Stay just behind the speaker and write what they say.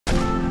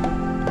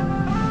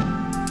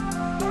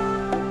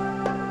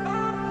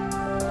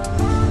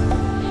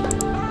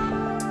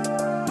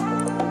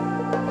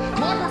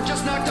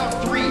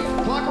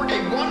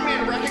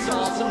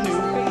some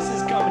new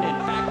faces coming in.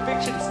 Fact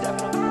Fiction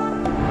stepping up.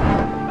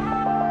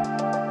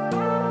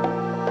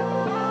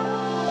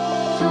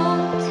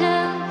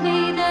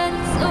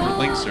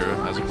 Linkser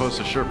as opposed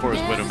to Surefour's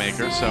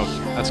Widowmaker, so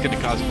that's going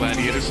to cause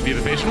Gladiators to be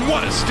the patient.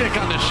 What a stick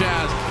on the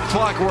Shaz!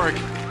 Clockwork,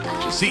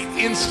 just the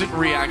instant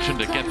reaction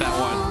to get that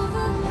one.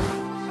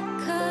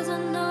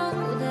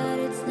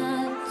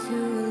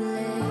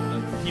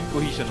 Team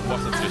cohesion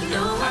wasn't just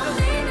there.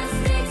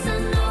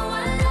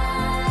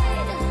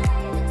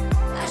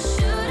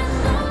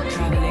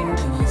 Traveling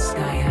to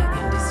Volskaya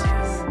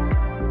Industries.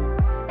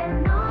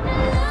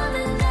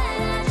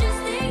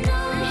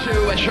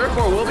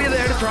 Surefour will be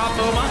there to drop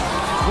Muma.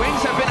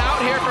 Wings have been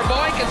out here for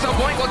Boink, and so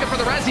Boink looking for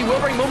the res. He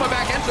will bring Muma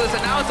back into this,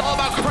 and now it's all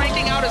about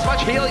cranking out as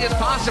much healing as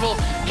possible,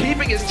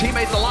 keeping his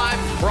teammates alive.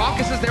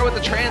 Raucus is there with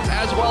the trans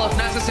as well if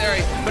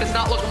necessary, but it's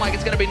not looking like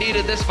it's going to be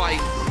needed this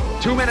fight.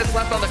 2 minutes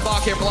left on the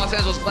clock here for Los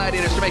Angeles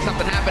Gladiators to make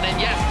something happen, and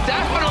yes,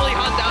 definitely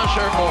hunt down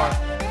Surefour.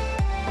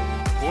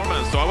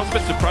 Performance, so I was a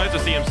bit surprised to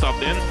see him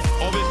subbed in.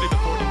 Obviously the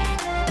 40 game.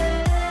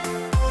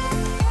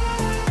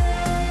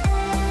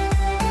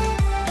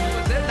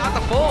 Not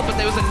the full, but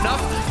there was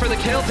enough for the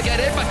kill to get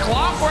in, but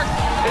Clockwork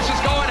is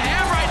just going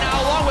ham right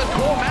now along with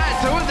Cool Matt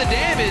doing the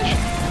damage,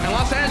 and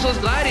Los Angeles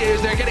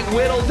Gladiators, they're getting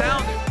whittled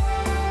down.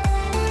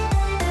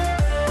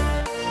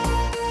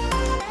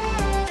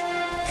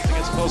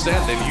 It's close to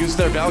end. They've used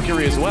their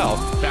Valkyrie as well.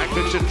 Fact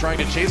Fiction trying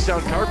to chase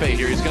down Carpe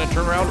here. He's going to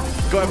turn around,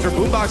 go after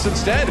Boombox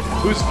instead,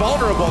 who's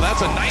vulnerable.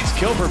 That's a nice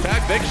kill for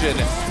Fact Fiction.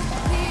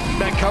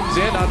 That comes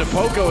in onto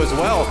Poco as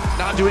well,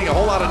 not doing a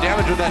whole lot of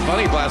damage with that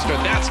Bunny Blaster,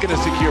 and that's going to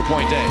secure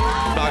point A.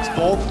 Knocks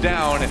both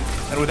down,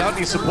 and without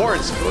any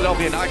supports,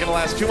 Philadelphia not going to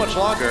last too much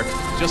longer.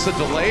 Just a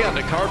delay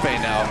onto Carpe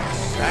now.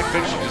 Fact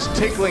Fiction just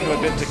tickling a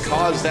bit to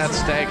cause that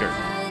stagger.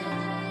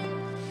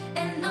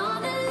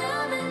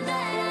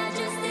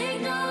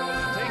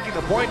 Taking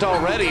the point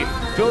already.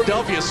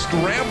 Philadelphia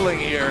scrambling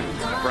here.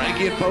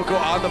 Frankie and Poco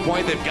on the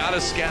point. They've got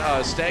to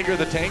stagger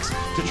the tanks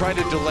to try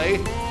to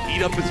delay.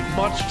 Eat up as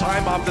much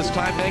time off this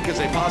time bank as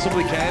they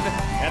possibly can.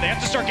 And they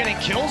have to start getting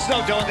kills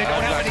though, don't they?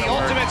 Don't have any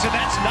ultimates, and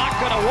that's not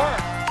gonna work.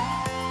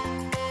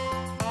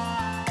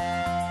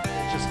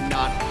 It's just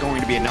not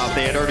going to be enough.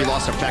 They had already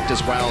lost effect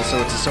as well,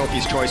 so it's a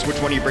Sophie's choice. Which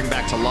one do you bring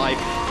back to life?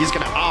 He's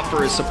gonna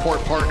offer his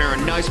support partner a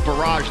nice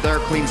barrage there,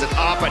 cleans it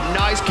up, a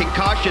nice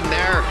concussion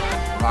there.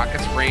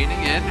 Rockets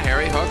raining in.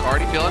 Harry Hook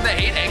already feeling the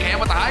heat. Egghan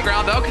with the high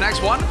ground though,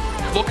 connects one.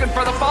 Looking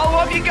for the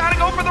follow-up, you gotta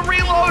go for the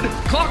reload.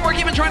 Clockwork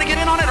even trying to get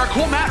in on it, or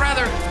Cool Matt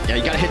rather. Yeah,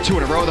 you gotta hit 2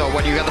 in a row though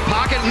when you got the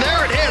pocket, and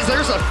there it is.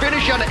 There's a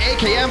finish on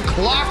AKM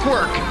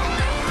Clockwork.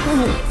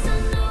 Ooh.